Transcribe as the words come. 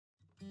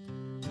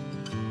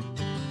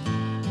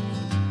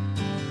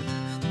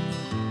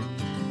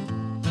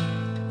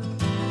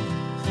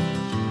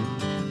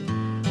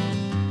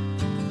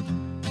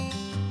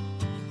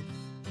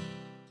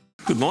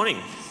Good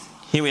morning.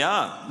 Here we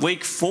are,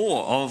 week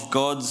 4 of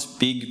God's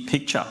Big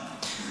Picture.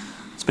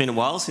 It's been a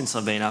while since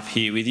I've been up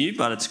here with you,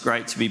 but it's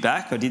great to be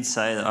back. I did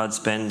say that I'd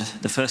spend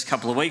the first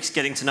couple of weeks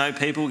getting to know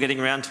people, getting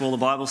around to all the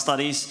Bible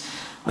studies,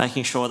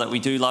 making sure that we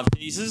do love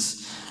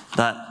Jesus.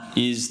 That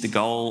is the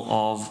goal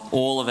of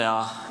all of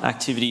our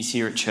activities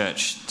here at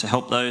church, to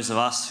help those of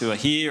us who are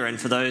here and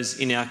for those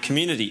in our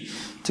community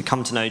to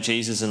come to know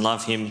Jesus and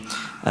love him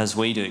as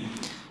we do.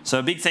 So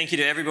a big thank you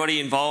to everybody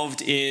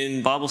involved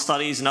in Bible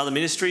studies and other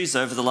ministries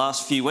over the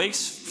last few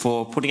weeks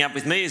for putting up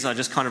with me as I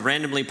just kind of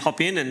randomly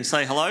pop in and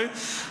say hello.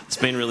 It's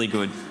been really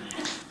good.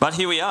 But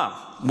here we are,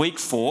 week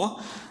 4,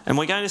 and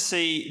we're going to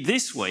see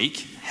this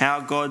week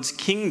how God's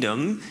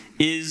kingdom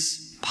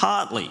is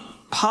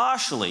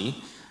partially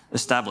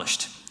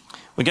established.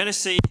 We're going to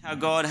see how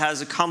God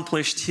has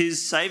accomplished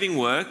his saving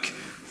work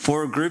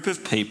for a group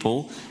of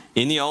people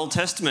in the Old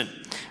Testament.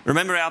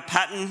 Remember our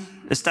pattern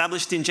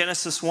established in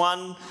Genesis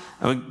 1?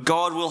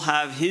 God will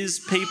have his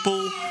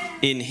people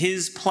in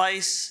his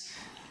place,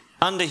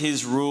 under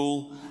his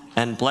rule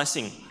and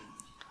blessing.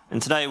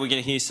 And today we're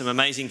going to hear some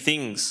amazing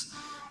things,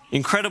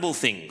 incredible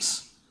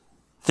things.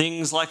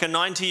 Things like a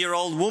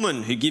 90-year-old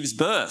woman who gives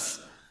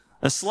birth,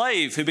 a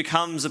slave who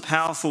becomes a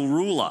powerful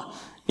ruler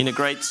in a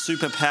great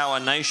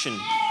superpower nation,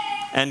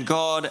 and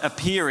God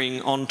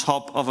appearing on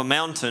top of a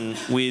mountain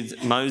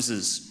with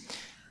Moses.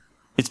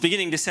 It's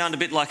beginning to sound a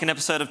bit like an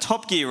episode of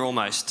Top Gear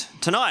almost.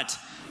 Tonight,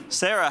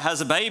 Sarah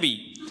has a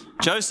baby.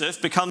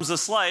 Joseph becomes a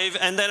slave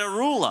and then a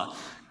ruler.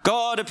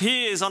 God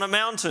appears on a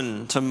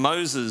mountain to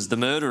Moses, the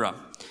murderer.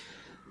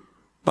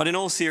 But in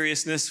all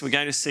seriousness, we're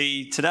going to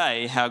see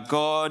today how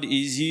God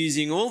is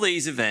using all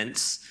these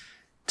events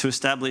to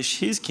establish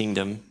his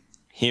kingdom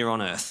here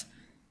on earth.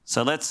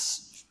 So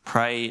let's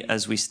pray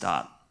as we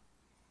start.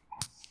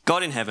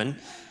 God in heaven,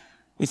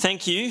 we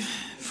thank you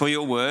for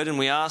your word, and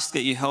we ask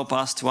that you help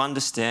us to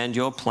understand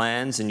your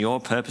plans and your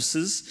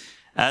purposes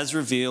as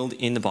revealed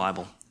in the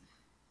Bible.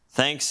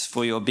 Thanks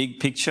for your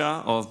big picture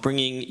of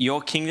bringing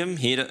your kingdom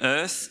here to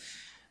earth,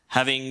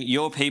 having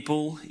your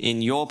people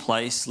in your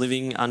place,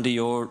 living under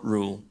your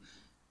rule.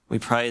 We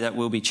pray that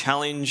we'll be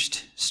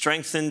challenged,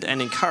 strengthened,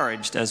 and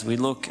encouraged as we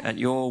look at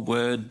your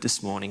word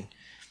this morning.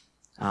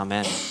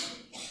 Amen.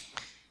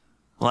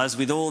 Well, as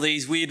with all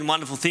these weird and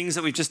wonderful things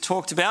that we've just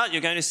talked about,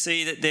 you're going to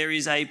see that there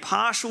is a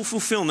partial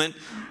fulfillment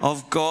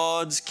of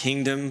God's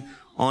kingdom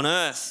on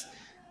earth.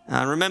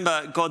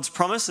 Remember God's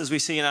promise, as we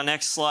see in our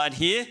next slide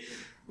here.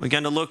 We're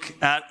going to look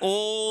at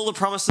all the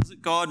promises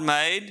that God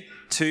made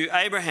to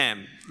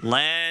Abraham: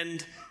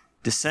 land,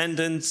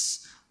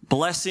 descendants,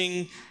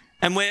 blessing.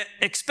 And we're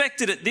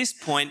expected at this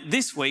point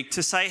this week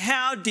to say,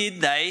 how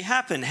did they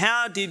happen?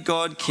 How did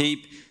God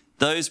keep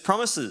those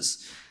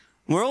promises?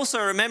 We're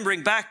also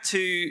remembering back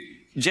to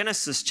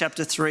Genesis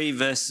chapter 3,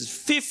 verses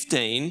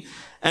 15,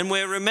 and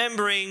we're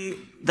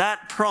remembering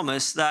that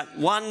promise that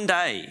one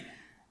day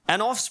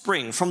an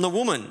offspring from the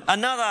woman,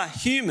 another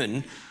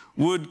human,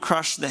 would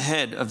crush the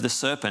head of the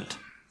serpent.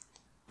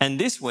 And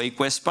this week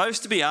we're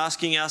supposed to be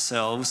asking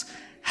ourselves,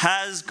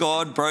 has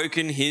God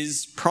broken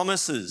his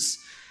promises?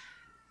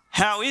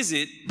 How is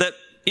it that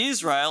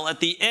Israel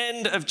at the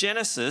end of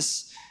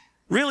Genesis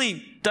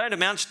really don't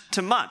amount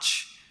to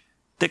much?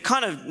 They're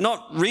kind of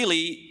not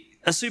really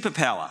a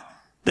superpower.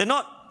 They're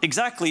not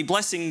exactly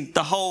blessing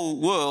the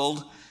whole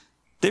world.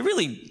 They're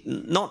really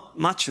not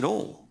much at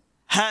all.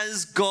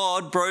 Has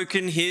God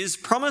broken his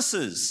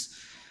promises?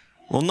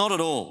 Well, not at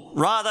all.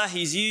 Rather,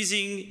 he's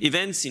using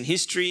events in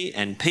history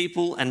and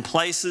people and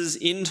places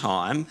in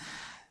time.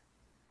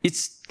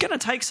 It's going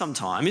to take some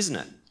time, isn't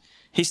it?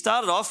 He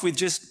started off with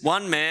just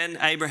one man,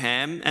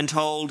 Abraham, and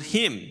told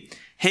him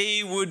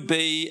he would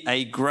be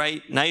a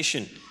great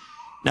nation.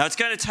 Now, it's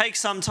going to take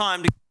some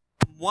time to go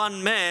from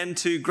one man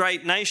to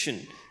great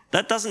nation.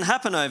 That doesn't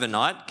happen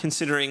overnight,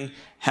 considering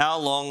how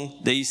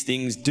long these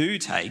things do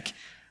take.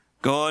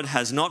 God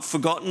has not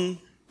forgotten.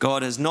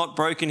 God has not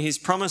broken his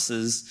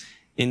promises.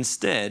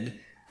 Instead,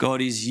 God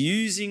is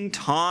using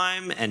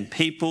time and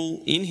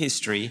people in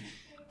history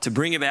to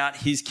bring about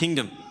his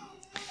kingdom.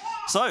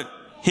 So,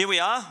 here we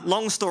are.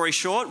 Long story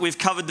short, we've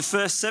covered the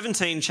first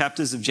 17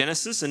 chapters of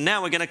Genesis, and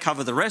now we're going to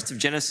cover the rest of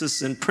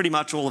Genesis and pretty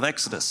much all of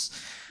Exodus.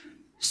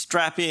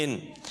 Strap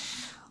in.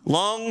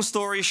 Long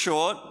story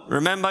short,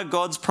 remember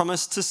God's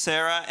promise to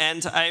Sarah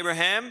and to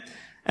Abraham,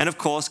 and of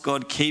course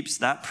God keeps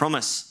that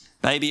promise.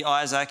 Baby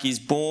Isaac is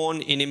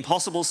born in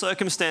impossible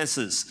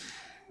circumstances.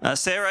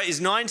 Sarah is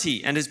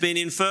 90 and has been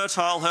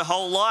infertile her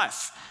whole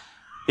life.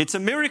 It's a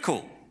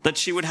miracle that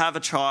she would have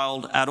a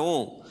child at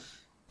all,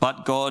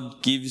 but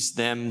God gives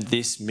them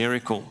this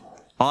miracle.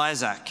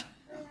 Isaac,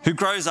 who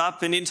grows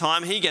up, and in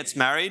time he gets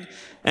married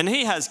and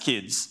he has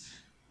kids.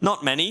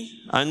 Not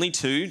many, only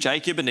 2,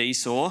 Jacob and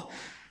Esau.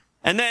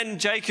 And then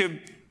Jacob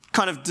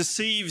kind of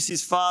deceives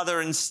his father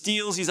and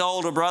steals his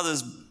older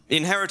brother's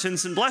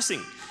inheritance and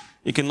blessing.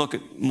 You can look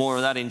at more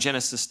of that in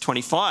Genesis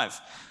 25.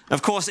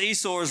 Of course,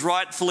 Esau is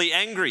rightfully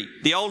angry.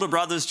 The older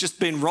brother's just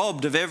been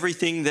robbed of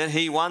everything that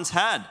he once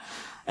had.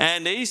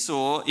 And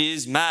Esau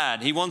is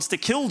mad. He wants to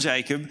kill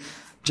Jacob.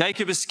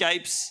 Jacob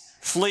escapes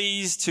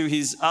flees to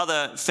his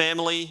other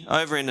family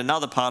over in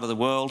another part of the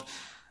world.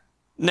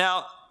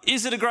 Now,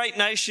 is it a great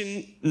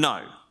nation?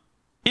 No.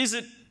 Is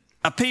it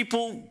a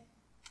people?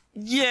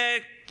 Yeah,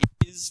 it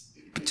is,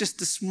 but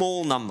just a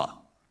small number.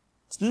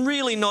 It's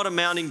really not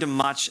amounting to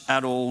much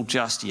at all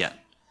just yet.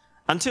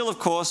 Until, of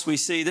course, we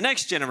see the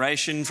next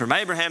generation from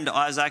Abraham to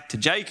Isaac to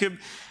Jacob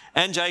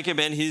and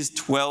his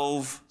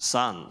 12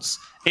 sons.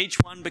 Each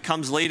one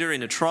becomes leader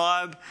in a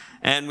tribe,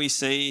 and we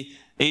see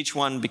each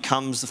one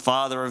becomes the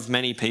father of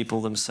many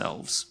people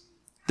themselves.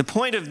 The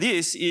point of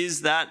this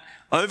is that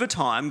over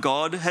time,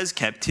 God has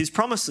kept his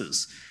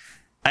promises.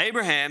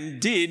 Abraham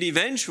did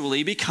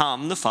eventually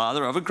become the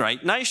father of a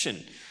great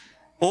nation.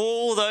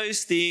 All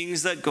those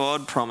things that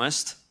God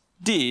promised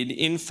did,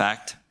 in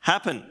fact,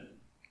 happen.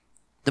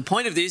 The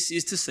point of this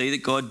is to see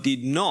that God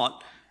did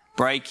not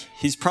break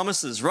his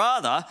promises.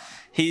 Rather,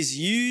 he's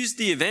used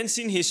the events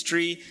in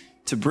history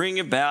to bring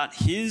about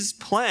his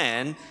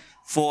plan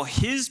for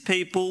his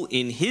people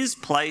in his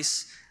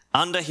place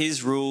under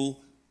his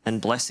rule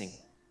and blessing.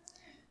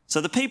 So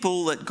the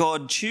people that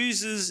God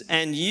chooses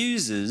and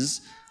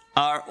uses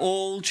are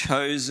all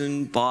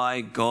chosen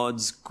by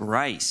God's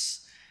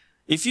grace.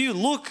 If you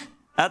look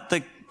at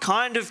the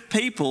kind of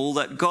people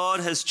that God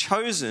has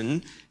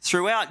chosen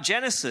throughout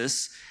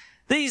Genesis,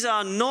 these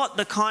are not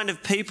the kind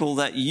of people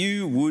that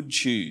you would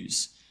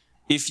choose.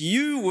 If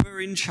you were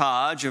in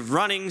charge of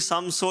running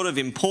some sort of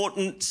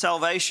important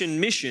salvation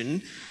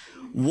mission,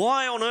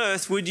 why on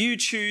earth would you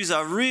choose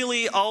a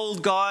really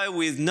old guy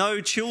with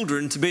no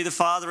children to be the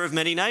father of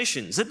many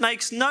nations? It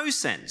makes no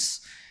sense.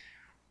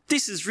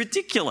 This is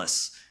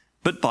ridiculous.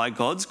 But by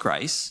God's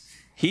grace,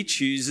 he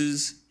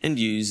chooses and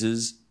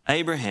uses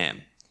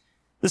Abraham.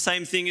 The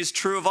same thing is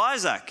true of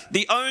Isaac,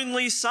 the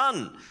only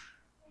son,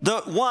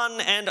 the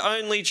one and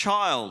only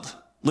child,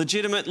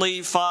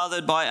 legitimately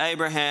fathered by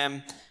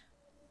Abraham.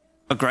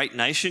 A great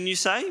nation, you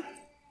say?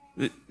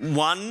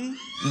 One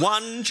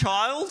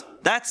child?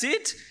 That's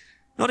it?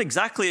 Not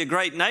exactly a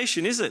great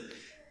nation, is it?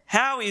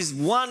 How is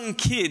one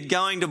kid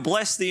going to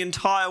bless the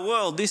entire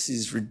world? This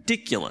is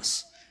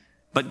ridiculous.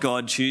 But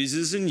God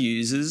chooses and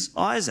uses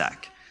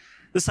Isaac.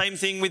 The same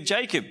thing with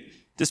Jacob.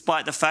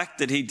 Despite the fact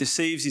that he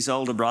deceives his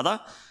older brother,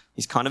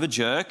 he's kind of a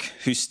jerk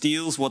who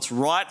steals what's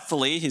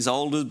rightfully his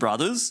older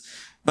brother's,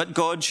 but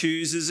God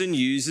chooses and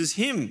uses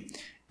him.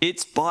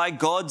 It's by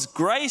God's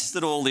grace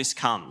that all this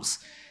comes.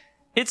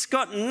 It's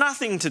got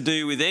nothing to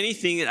do with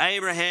anything that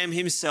Abraham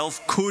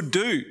himself could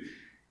do.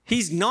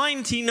 He's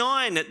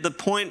 99 at the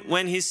point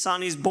when his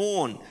son is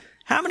born.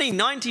 How many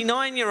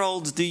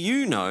 99-year-olds do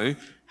you know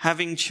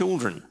having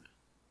children?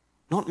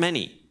 Not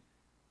many.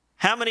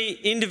 How many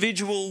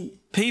individual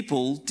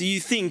people do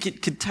you think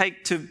it could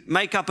take to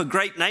make up a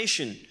great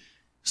nation?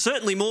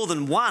 Certainly more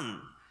than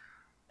one.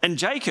 And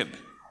Jacob,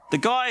 the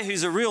guy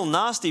who's a real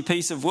nasty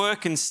piece of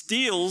work and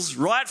steals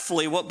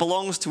rightfully what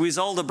belongs to his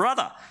older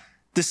brother,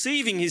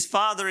 deceiving his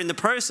father in the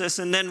process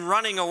and then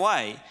running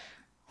away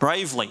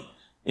bravely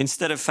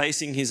instead of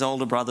facing his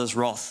older brother's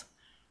wrath.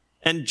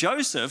 And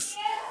Joseph,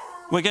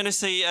 we're going to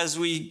see as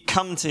we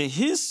come to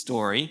his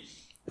story,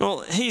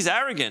 well, he's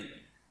arrogant.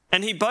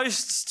 And he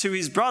boasts to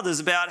his brothers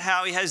about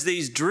how he has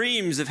these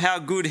dreams of how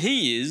good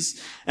he is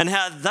and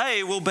how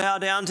they will bow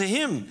down to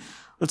him.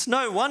 It's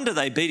no wonder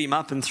they beat him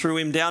up and threw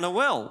him down a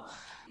well.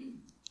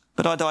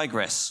 But I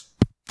digress.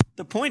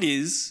 The point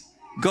is,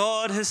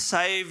 God has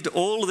saved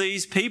all of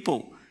these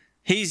people.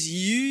 He's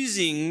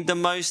using the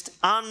most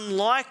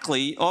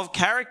unlikely of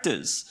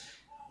characters.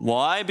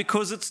 Why?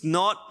 Because it's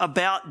not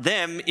about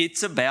them,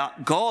 it's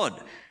about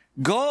God.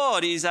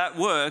 God is at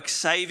work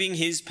saving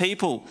his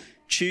people,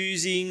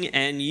 choosing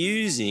and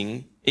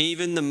using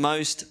even the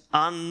most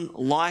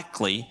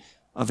unlikely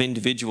of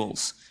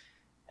individuals.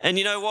 And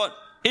you know what?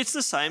 It's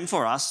the same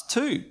for us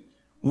too.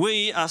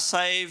 We are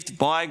saved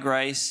by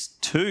grace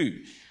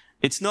too.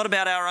 It's not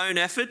about our own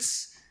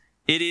efforts.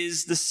 It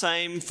is the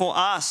same for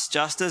us,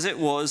 just as it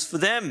was for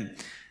them.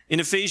 In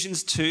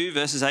Ephesians 2,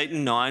 verses 8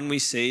 and 9, we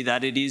see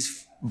that it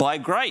is by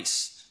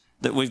grace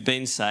that we've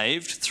been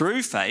saved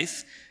through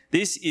faith.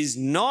 This is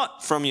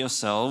not from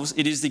yourselves.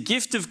 It is the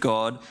gift of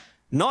God,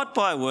 not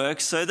by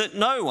works, so that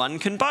no one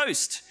can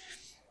boast.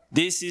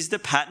 This is the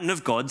pattern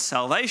of God's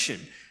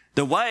salvation.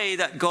 The way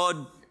that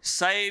God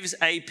saves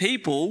a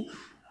people,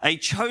 a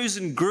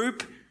chosen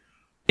group,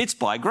 it's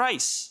by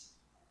grace.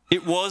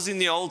 It was in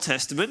the Old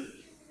Testament,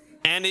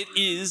 and it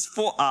is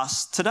for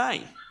us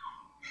today.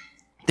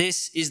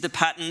 This is the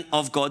pattern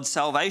of God's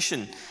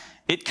salvation.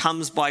 It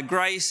comes by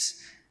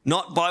grace,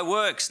 not by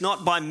works,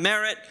 not by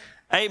merit.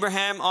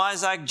 Abraham,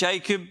 Isaac,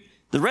 Jacob,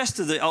 the rest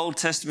of the Old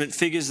Testament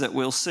figures that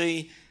we'll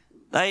see,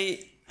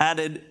 they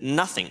added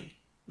nothing.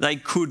 They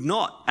could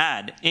not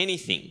add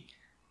anything.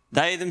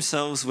 They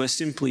themselves were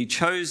simply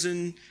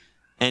chosen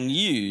and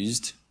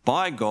used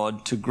by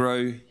God to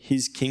grow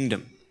his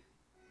kingdom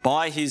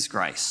by his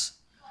grace.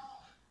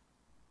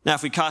 Now,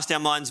 if we cast our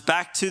minds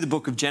back to the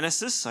book of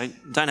Genesis, I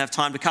don't have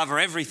time to cover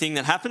everything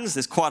that happens.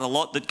 There's quite a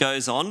lot that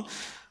goes on.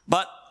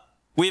 But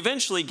we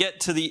eventually get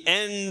to the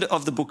end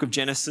of the book of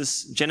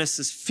Genesis,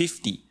 Genesis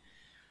 50.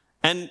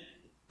 And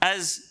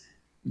as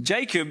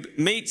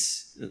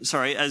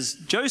as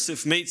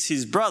Joseph meets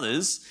his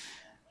brothers,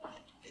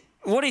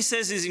 what he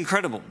says is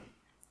incredible.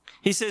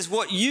 He says,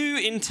 what you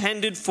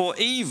intended for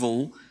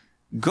evil,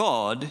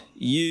 God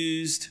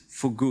used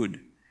for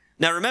good.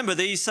 Now remember,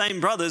 these same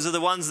brothers are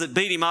the ones that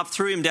beat him up,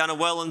 threw him down a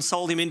well and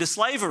sold him into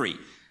slavery.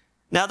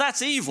 Now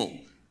that's evil.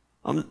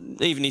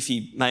 Even if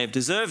he may have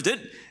deserved it,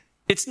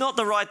 it's not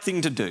the right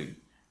thing to do.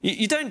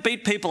 You don't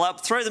beat people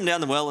up, throw them down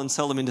the well and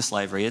sell them into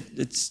slavery.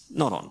 It's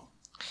not on.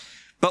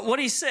 But what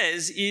he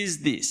says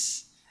is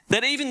this,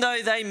 that even though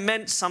they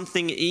meant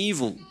something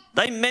evil,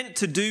 they meant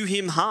to do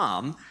him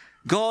harm,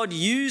 God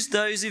used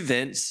those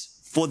events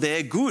for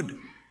their good.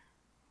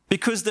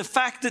 Because the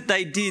fact that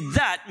they did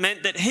that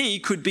meant that he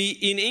could be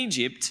in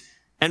Egypt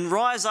and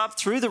rise up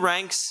through the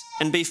ranks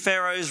and be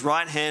Pharaoh's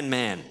right-hand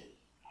man.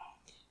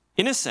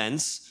 In a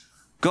sense,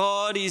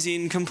 God is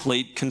in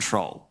complete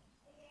control.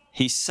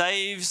 He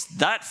saves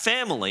that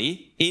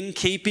family in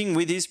keeping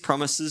with his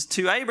promises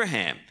to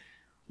Abraham.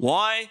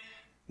 Why?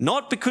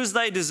 Not because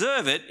they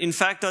deserve it. In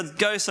fact, I'd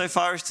go so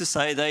far as to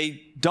say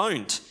they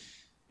don't.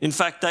 In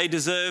fact, they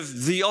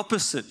deserve the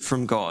opposite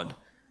from God.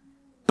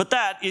 But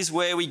that is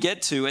where we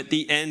get to at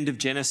the end of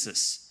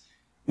Genesis.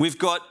 We've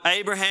got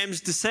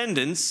Abraham's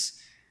descendants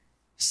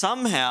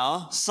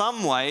somehow,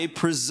 some way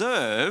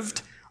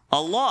preserved,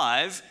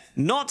 alive,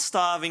 not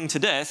starving to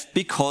death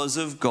because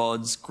of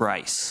God's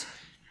grace.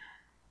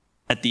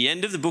 At the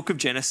end of the book of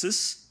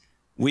Genesis,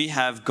 we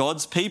have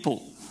God's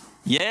people.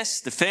 Yes,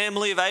 the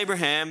family of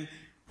Abraham,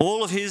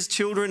 all of his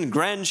children,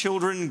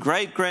 grandchildren,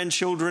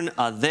 great-grandchildren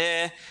are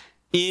there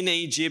in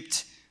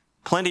Egypt,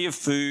 plenty of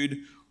food,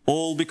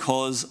 all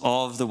because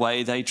of the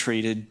way they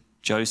treated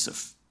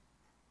Joseph.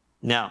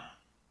 Now,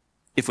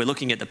 if we're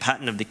looking at the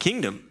pattern of the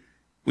kingdom,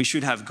 we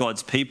should have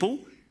God's people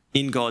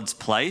in God's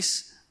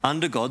place,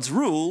 under God's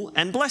rule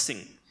and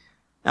blessing.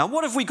 Now,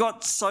 what have we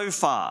got so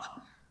far?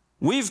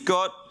 We've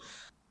got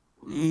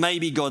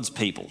maybe God's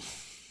people.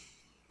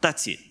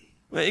 That's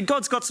it.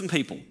 God's got some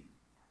people.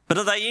 But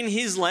are they in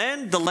his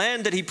land, the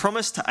land that he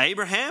promised to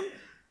Abraham?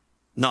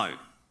 No,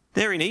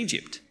 they're in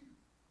Egypt.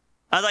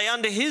 Are they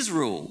under his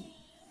rule?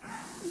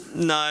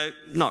 No,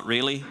 not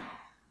really.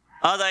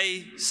 Are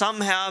they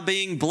somehow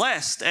being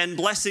blessed and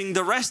blessing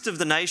the rest of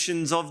the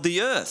nations of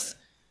the earth?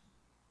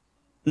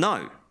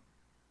 No.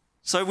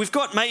 So we've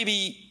got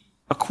maybe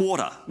a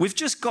quarter. We've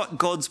just got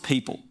God's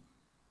people.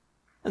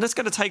 And it's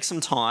going to take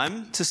some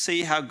time to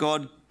see how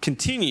God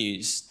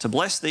continues to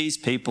bless these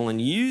people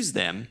and use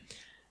them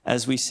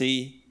as we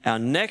see our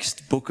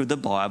next book of the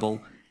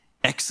Bible,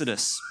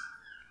 Exodus.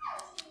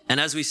 And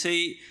as we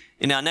see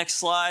in our next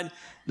slide,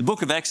 the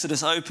book of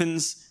Exodus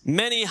opens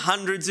many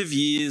hundreds of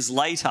years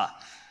later.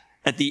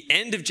 At the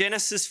end of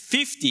Genesis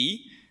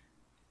 50,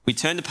 we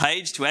turn the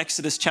page to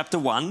Exodus chapter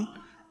 1,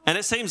 and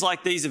it seems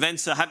like these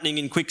events are happening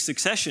in quick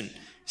succession.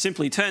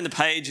 Simply turn the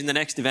page and the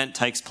next event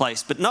takes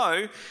place. But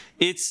no,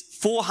 it's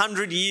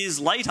 400 years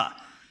later.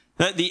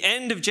 At the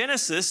end of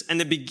Genesis and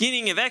the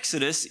beginning of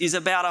Exodus is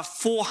about a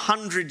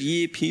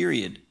 400-year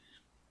period.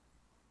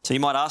 So you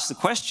might ask the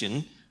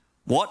question,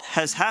 what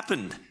has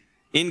happened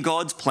in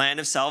God's plan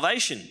of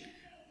salvation?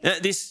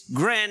 This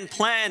grand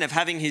plan of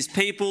having his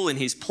people in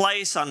his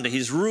place under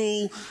his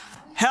rule,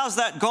 how's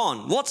that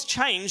gone? What's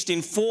changed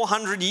in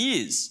 400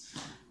 years?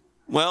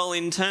 Well,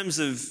 in terms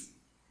of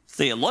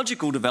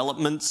theological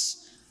developments,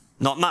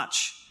 not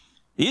much.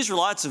 The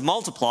Israelites have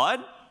multiplied,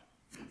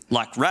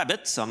 like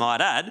rabbits, I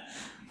might add,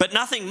 but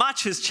nothing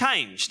much has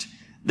changed.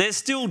 They're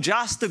still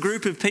just a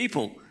group of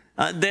people.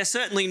 They're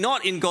certainly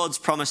not in God's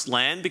promised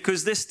land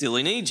because they're still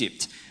in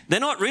Egypt. They're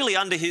not really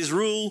under his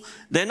rule,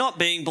 they're not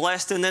being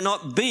blessed, and they're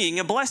not being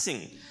a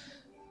blessing.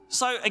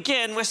 So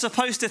again, we're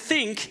supposed to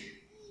think,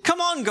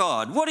 come on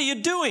God, what are you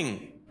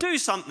doing? Do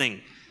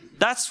something.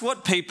 That's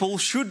what people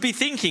should be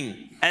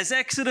thinking as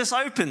Exodus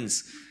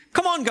opens.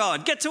 Come on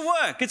God, get to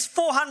work. It's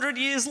 400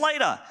 years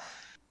later.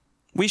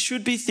 We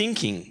should be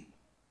thinking,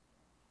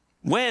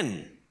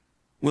 when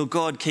will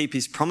God keep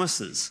his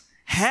promises?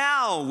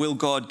 How will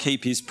God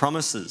keep his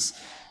promises?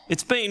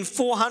 It's been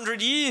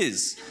 400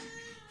 years.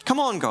 Come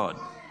on, God.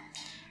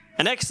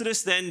 And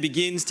Exodus then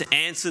begins to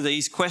answer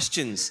these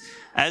questions.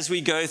 As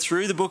we go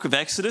through the book of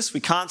Exodus,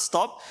 we can't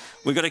stop.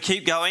 We've got to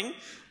keep going.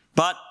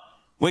 But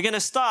we're going to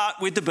start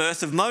with the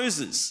birth of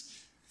Moses.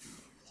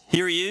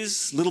 Here he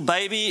is, little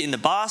baby in the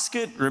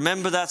basket.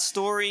 Remember that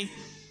story?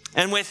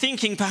 And we're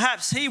thinking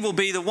perhaps he will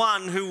be the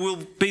one who will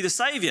be the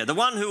saviour, the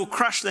one who will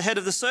crush the head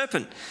of the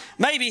serpent.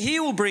 Maybe he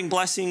will bring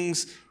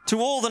blessings to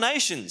all the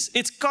nations.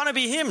 It's going to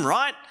be him,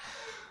 right?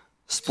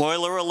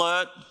 Spoiler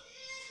alert,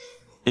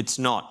 it's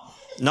not.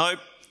 Nope,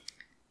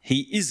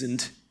 he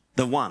isn't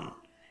the one.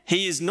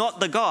 He is not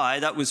the guy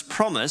that was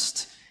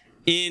promised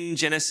in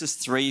Genesis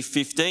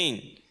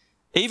 3:15.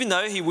 Even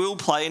though he will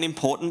play an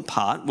important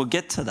part, we'll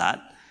get to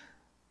that.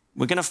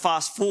 We're going to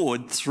fast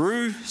forward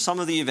through some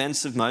of the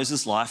events of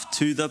Moses' life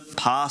to the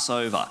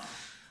Passover,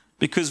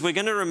 because we're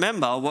going to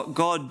remember what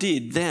God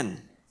did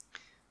then.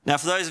 Now,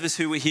 for those of us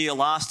who were here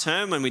last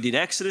term when we did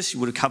Exodus, you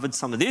would have covered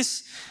some of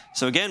this.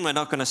 So again, we're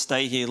not going to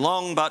stay here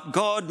long, but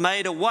God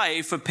made a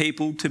way for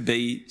people to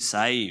be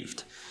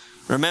saved.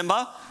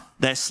 Remember,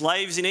 they're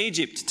slaves in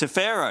Egypt to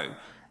Pharaoh,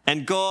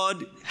 and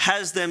God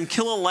has them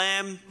kill a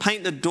lamb,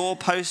 paint the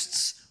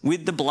doorposts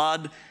with the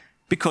blood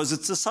because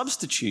it's a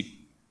substitute.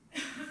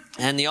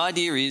 And the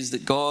idea is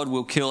that God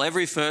will kill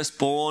every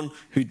firstborn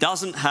who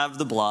doesn't have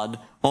the blood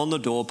on the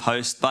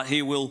doorpost, but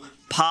he will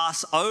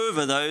pass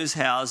over those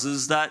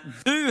houses that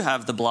do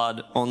have the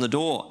blood on the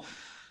door.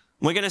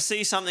 We're going to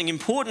see something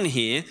important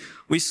here.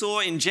 We saw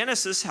in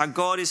Genesis how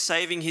God is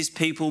saving his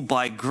people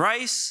by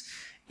grace.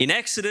 In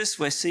Exodus,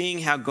 we're seeing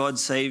how God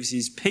saves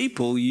his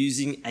people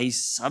using a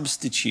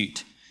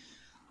substitute.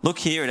 Look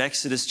here at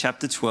Exodus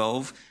chapter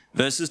 12,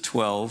 verses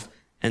 12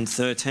 and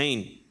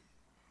 13.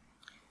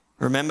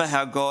 Remember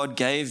how God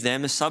gave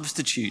them a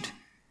substitute.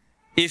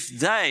 If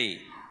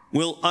they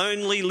will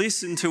only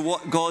listen to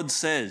what God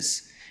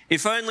says,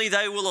 if only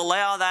they will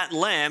allow that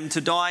lamb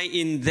to die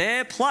in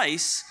their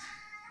place,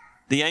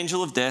 the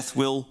angel of death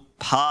will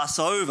pass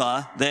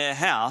over their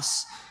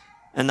house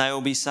and they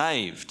will be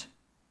saved.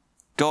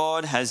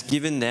 God has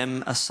given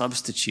them a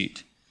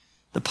substitute.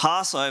 The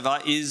Passover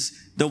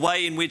is the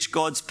way in which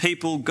God's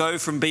people go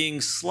from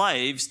being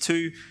slaves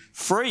to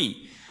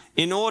free.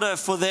 In order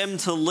for them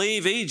to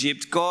leave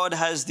Egypt, God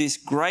has this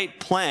great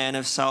plan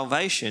of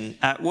salvation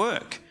at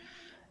work.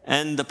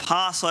 And the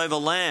Passover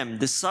lamb,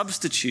 the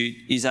substitute,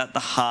 is at the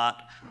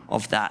heart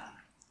of that.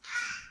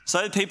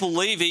 So people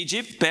leave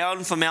Egypt,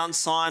 bound for Mount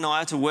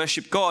Sinai to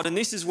worship God. And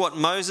this is what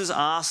Moses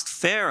asked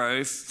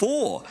Pharaoh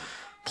for.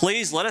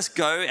 Please let us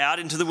go out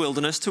into the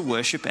wilderness to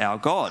worship our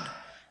God.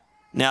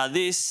 Now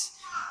this,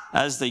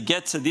 as they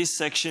get to this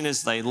section,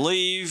 as they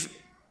leave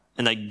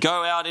and they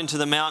go out into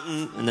the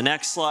mountain, in the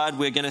next slide,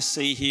 we're going to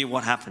see here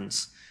what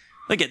happens.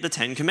 They get the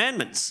 10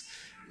 Commandments.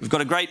 We've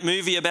got a great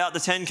movie about the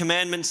 10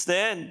 Commandments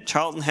there, and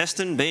Charlton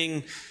Heston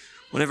being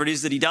whatever it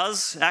is that he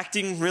does,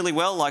 acting really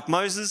well like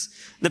Moses.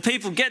 The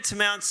people get to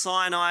Mount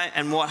Sinai,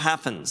 and what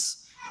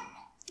happens?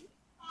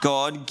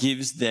 God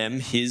gives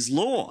them his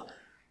law.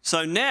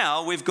 So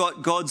now we've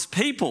got God's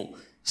people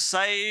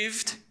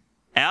saved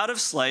out of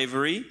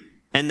slavery,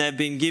 and they've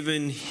been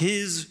given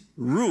his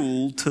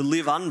rule to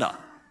live under.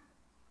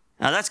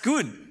 Now that's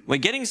good. We're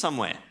getting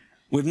somewhere.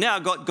 We've now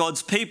got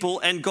God's people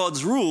and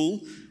God's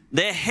rule.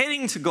 They're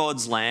heading to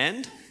God's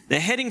land. They're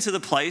heading to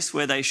the place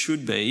where they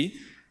should be,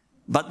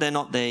 but they're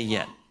not there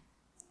yet.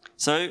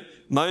 So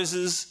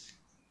Moses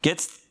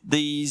gets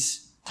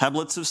these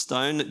tablets of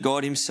stone that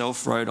God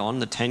himself wrote on,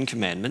 the 10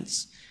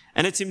 Commandments.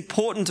 And it's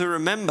important to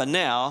remember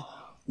now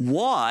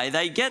why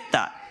they get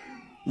that.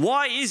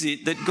 Why is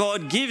it that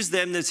God gives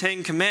them the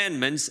 10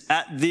 Commandments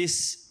at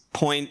this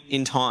point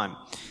in time?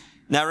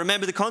 Now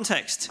remember the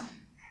context.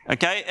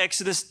 Okay,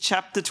 Exodus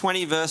chapter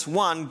 20 verse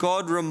 1,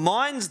 God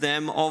reminds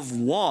them of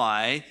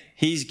why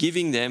he's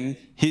giving them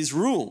his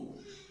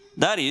rule.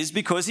 That is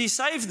because he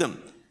saved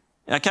them.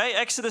 Okay,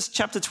 Exodus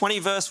chapter 20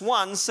 verse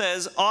 1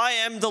 says, I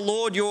am the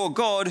Lord your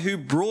God who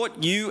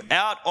brought you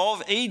out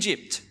of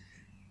Egypt.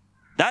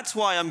 That's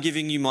why I'm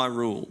giving you my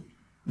rule.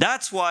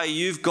 That's why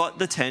you've got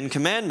the 10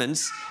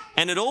 Commandments.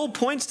 And it all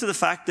points to the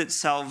fact that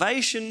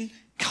salvation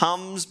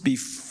comes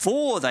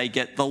before they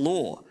get the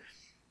law.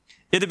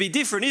 It'd be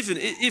different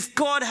if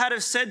God had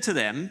have said to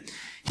them,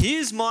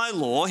 here's my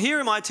law, here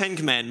are my 10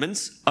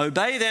 Commandments,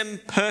 obey them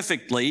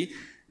perfectly,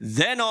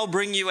 then I'll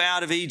bring you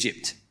out of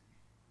Egypt.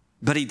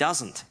 But he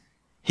doesn't.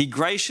 He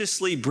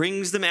graciously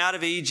brings them out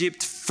of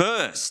Egypt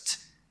first,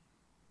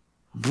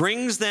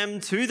 brings them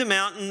to the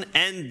mountain,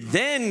 and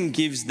then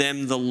gives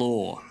them the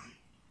law.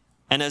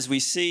 And as we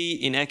see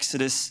in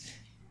Exodus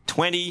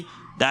 20,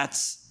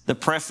 that's the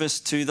preface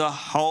to the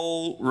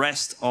whole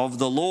rest of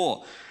the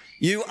law.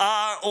 You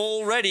are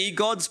already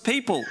God's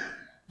people.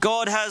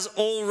 God has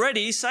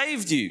already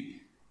saved you.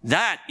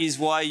 That is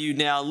why you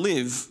now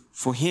live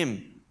for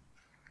him.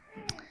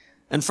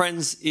 And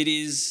friends, it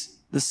is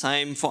the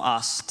same for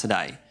us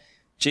today.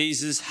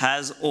 Jesus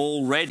has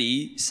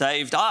already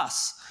saved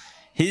us.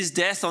 His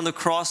death on the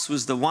cross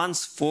was the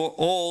once for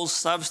all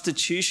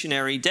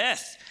substitutionary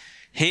death.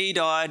 He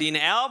died in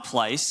our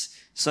place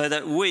so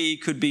that we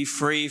could be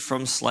free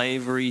from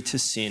slavery to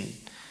sin.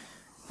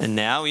 And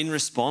now, in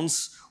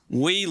response,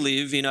 we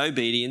live in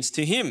obedience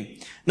to him.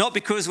 Not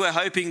because we're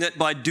hoping that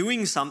by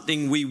doing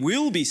something we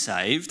will be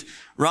saved.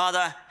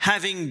 Rather,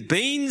 having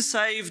been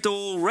saved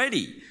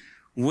already,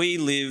 we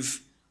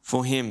live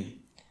for him.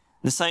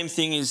 The same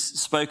thing is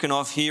spoken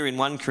of here in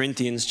 1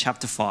 Corinthians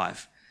chapter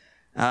 5.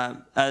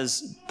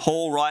 As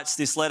Paul writes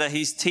this letter,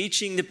 he's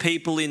teaching the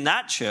people in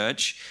that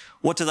church,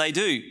 what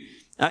do?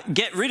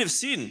 Get rid of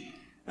sin.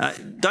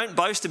 Don't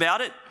boast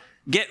about it.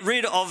 Get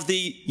rid of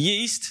the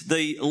yeast,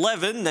 the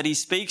leaven that he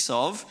speaks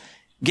of.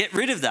 Get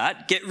rid of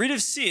that. Get rid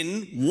of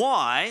sin.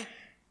 Why?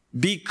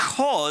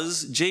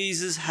 Because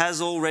Jesus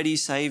has already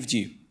saved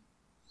you.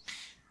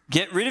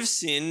 Get rid of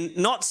sin,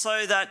 not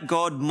so that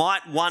God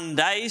might one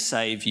day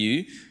save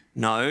you.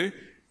 No,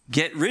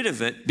 get rid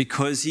of it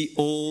because he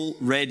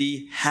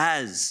already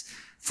has.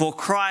 For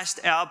Christ,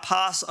 our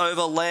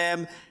Passover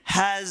lamb,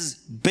 has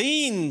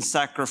been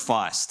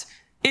sacrificed.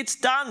 It's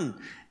done.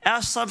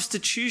 Our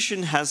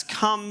substitution has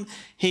come.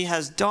 He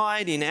has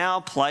died in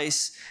our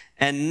place,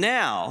 and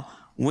now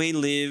we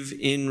live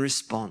in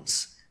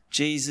response.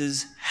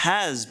 Jesus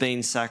has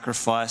been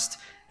sacrificed,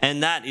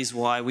 and that is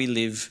why we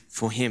live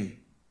for him.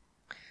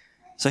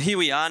 So here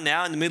we are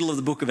now in the middle of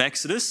the book of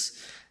Exodus.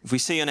 If we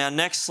see on our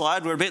next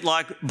slide, we're a bit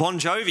like Bon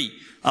Jovi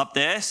up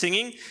there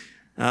singing.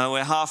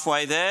 We're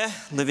halfway there,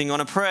 living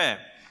on a prayer.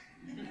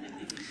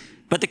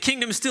 But the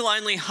kingdom's still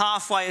only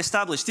halfway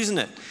established, isn't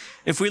it?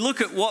 If we look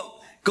at what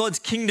God's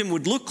kingdom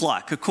would look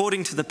like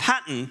according to the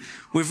pattern,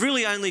 we've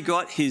really only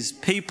got his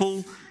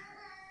people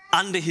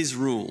under his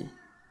rule.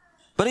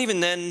 But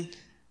even then,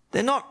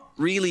 they're not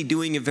really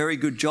doing a very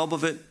good job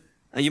of it.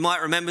 You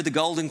might remember the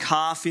golden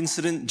calf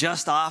incident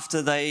just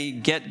after they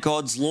get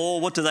God's law.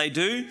 What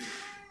do?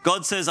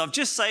 God says, I've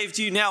just saved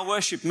you, now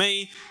worship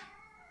me.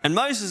 And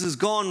Moses has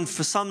gone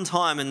for some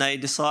time and they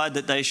decide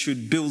that they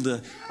should build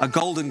a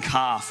golden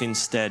calf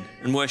instead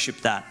and worship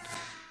that.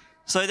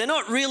 So they're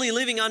not really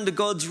living under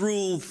God's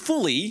rule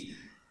fully.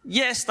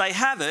 Yes, they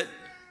have it,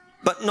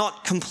 but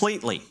not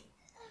completely.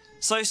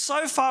 So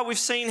far we've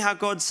seen how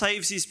God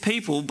saves his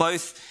people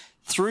both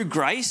through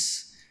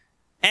grace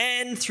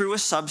and through a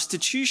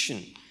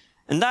substitution.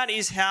 And that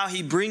is how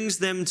he brings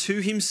them to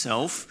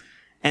himself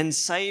and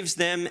saves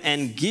them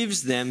and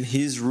gives them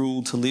his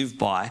rule to live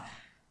by.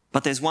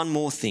 But there's one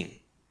more thing.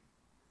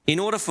 In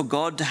order for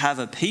God to have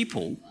a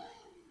people,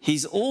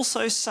 he's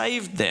also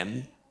saved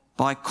them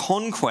by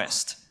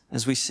conquest,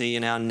 as we see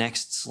in our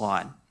next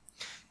slide.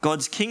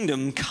 God's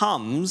kingdom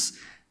comes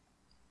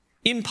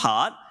in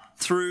part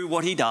through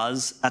what he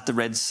does at the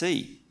Red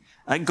Sea.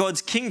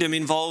 God's kingdom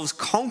involves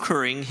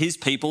conquering his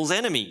people's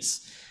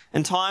enemies.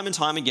 And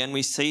time again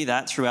we see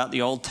that throughout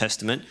the Old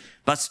Testament,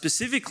 but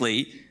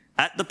specifically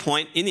at the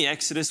point in the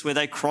Exodus where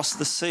they cross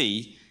the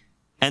sea.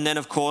 And then,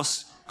 of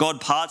course, God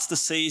parts the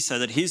sea so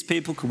that his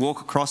people could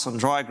walk across on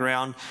dry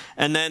ground.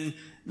 And then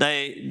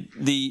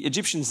the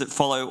Egyptians that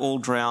follow all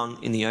drown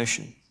in the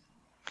ocean.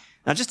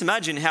 Now just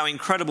imagine how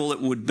incredible it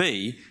would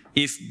be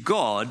if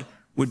God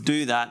would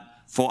do that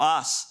for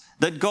us.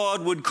 That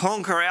God would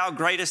conquer our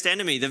greatest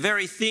enemy, the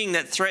very thing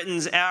that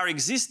threatens our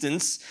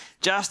existence,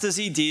 just as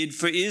he did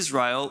for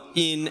Israel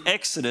in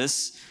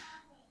Exodus.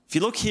 If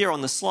you look here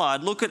on the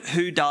slide, look at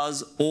who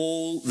does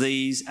all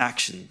these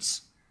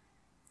actions.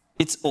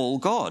 It's all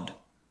God.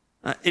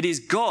 It is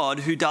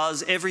God who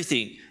does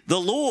everything.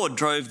 The Lord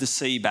drove the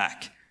sea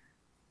back.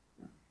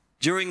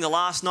 During the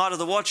last night of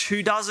the watch,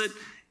 who does it?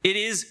 It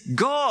is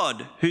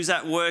God who's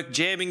at work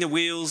jamming the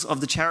wheels of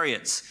the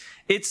chariots.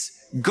 It's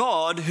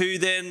God who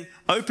then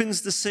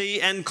opens the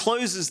sea and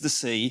closes the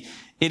sea.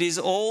 It is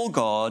all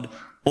God,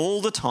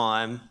 all the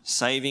time,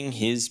 saving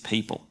his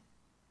people.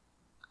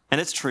 And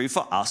it's true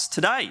for us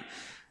today.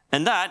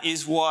 And that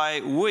is why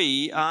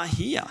we are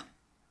here.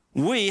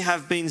 We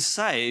have been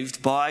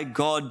saved by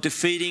God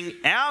defeating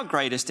our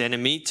greatest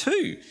enemy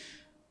too.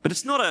 But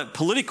it's not a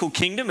political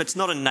kingdom, it's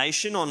not a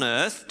nation on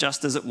earth,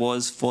 just as it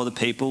was for the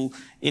people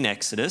in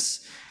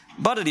Exodus,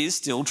 but it is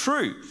still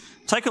true.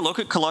 Take a look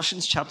at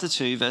Colossians chapter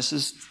 2,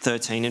 verses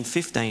 13 and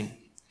 15.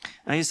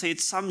 Now you see it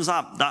sums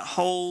up that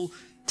whole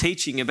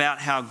teaching about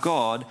how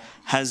God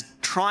has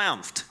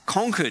triumphed,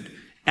 conquered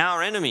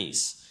our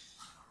enemies.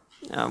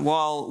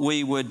 While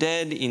we were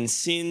dead in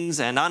sins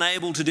and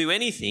unable to do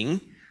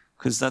anything,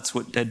 because that's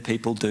what dead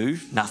people do,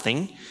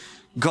 nothing,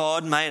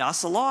 God made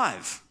us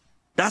alive.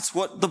 That's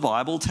what the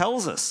Bible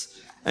tells us.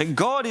 And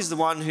God is the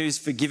one who's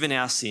forgiven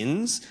our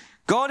sins.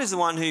 God is the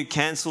one who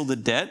cancelled the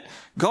debt.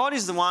 God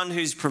is the one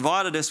who's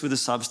provided us with a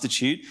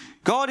substitute.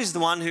 God is the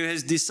one who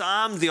has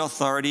disarmed the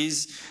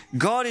authorities.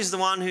 God is the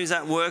one who's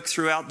at work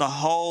throughout the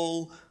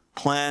whole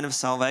plan of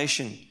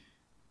salvation.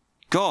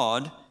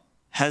 God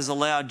has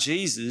allowed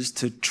Jesus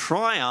to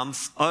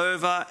triumph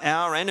over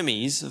our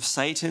enemies of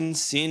Satan,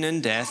 sin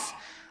and death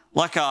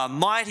like a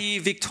mighty,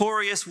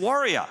 victorious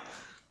warrior.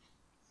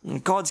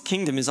 And God's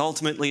kingdom is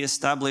ultimately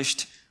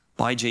established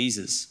by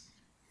Jesus.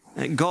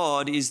 And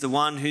God is the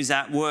one who's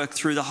at work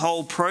through the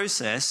whole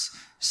process,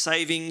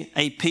 saving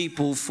a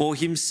people for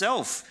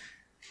himself.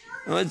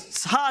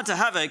 It's hard to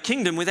have a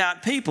kingdom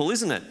without people,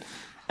 isn't it?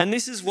 And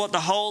this is what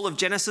the whole of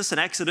Genesis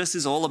and Exodus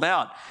is all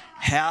about.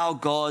 How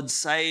God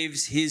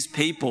saves his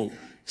people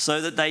so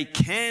that they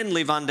can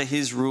live under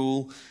his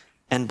rule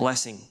and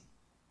blessing.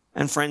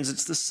 And friends,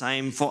 it's the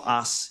same for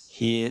us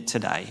here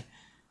today.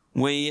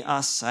 We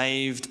are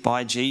saved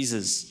by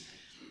Jesus.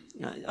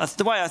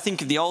 The way I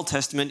think of the Old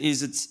Testament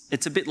is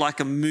it's a bit like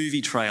a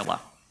movie trailer.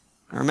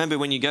 I remember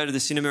when you go to the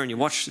cinema and you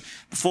watch,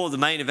 before the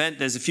main event,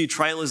 there's a few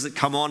trailers that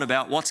come on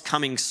about what's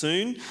coming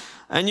soon,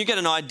 and you get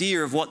an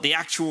idea of what the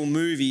actual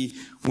movie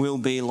will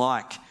be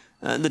like.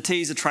 The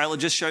teaser trailer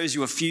just shows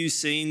you a few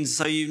scenes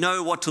so you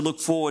know what to look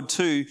forward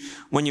to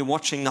when you're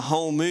watching the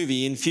whole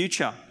movie in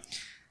future.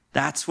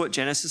 That's what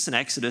Genesis and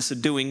Exodus are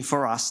doing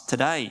for us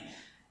today.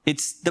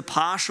 It's the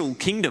partial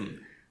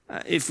kingdom.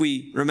 If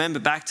we remember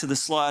back to the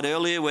slide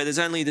earlier where there's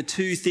only the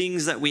two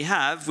things that we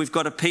have, we've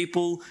got a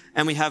people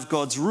and we have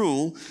God's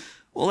rule.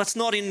 Well, that's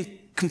not in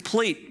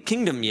complete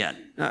kingdom yet.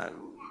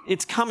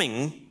 It's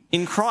coming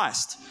in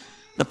Christ.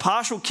 The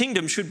partial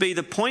kingdom should be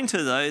the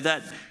pointer, though,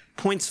 that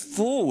points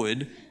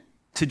forward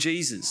to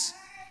Jesus.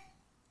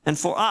 And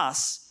for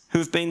us who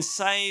have been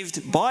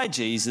saved by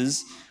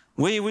Jesus,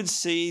 we would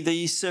see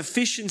the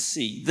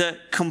sufficiency, the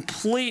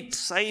complete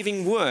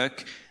saving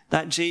work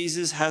that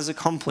Jesus has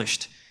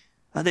accomplished.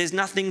 There's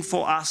nothing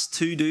for us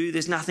to do.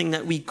 There's nothing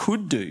that we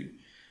could do.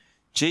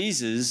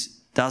 Jesus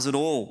does it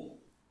all.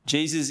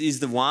 Jesus is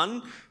the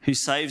one who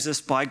saves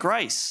us by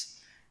grace.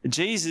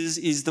 Jesus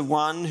is the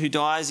one who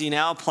dies in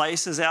our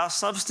place as our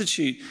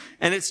substitute.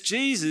 And it's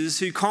Jesus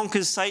who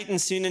conquers Satan,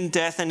 sin and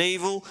death and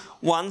evil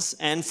once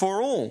and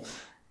for all.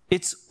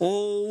 It's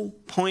all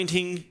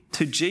pointing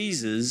to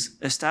Jesus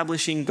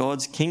establishing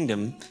God's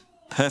kingdom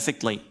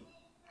perfectly.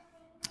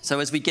 So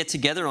as we get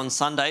together on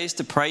Sundays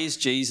to praise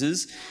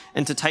Jesus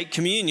and to take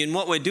communion,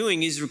 what we're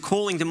doing is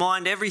recalling to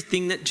mind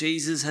everything that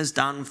Jesus has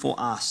done for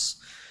us.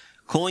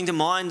 Calling to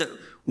mind that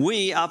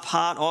we are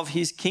part of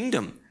his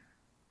kingdom,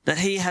 that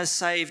he has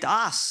saved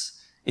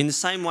us in the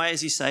same way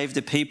as he saved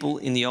the people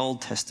in the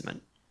Old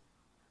Testament.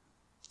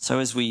 So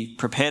as we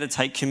prepare to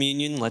take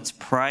communion, let's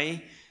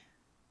pray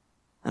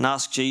and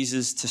ask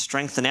Jesus to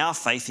strengthen our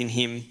faith in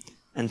him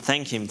and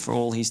thank him for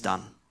all he's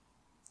done.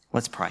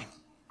 Let's pray.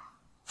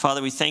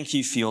 Father, we thank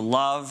you for your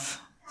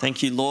love.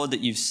 Thank you, Lord,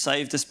 that you've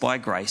saved us by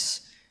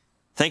grace.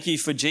 Thank you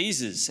for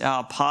Jesus,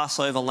 our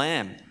Passover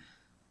lamb.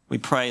 We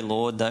pray,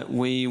 Lord, that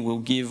we will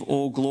give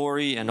all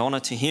glory and honour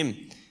to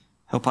him.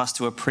 Help us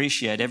to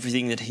appreciate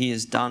everything that he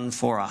has done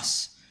for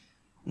us.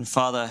 And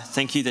Father,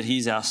 thank you that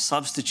he's our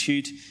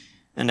substitute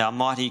and our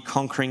mighty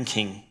conquering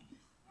King.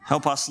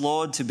 Help us,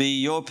 Lord, to be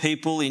your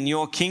people in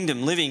your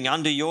kingdom, living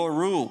under your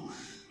rule.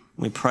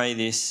 We pray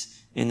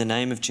this in the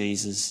name of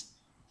Jesus.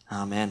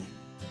 Amen.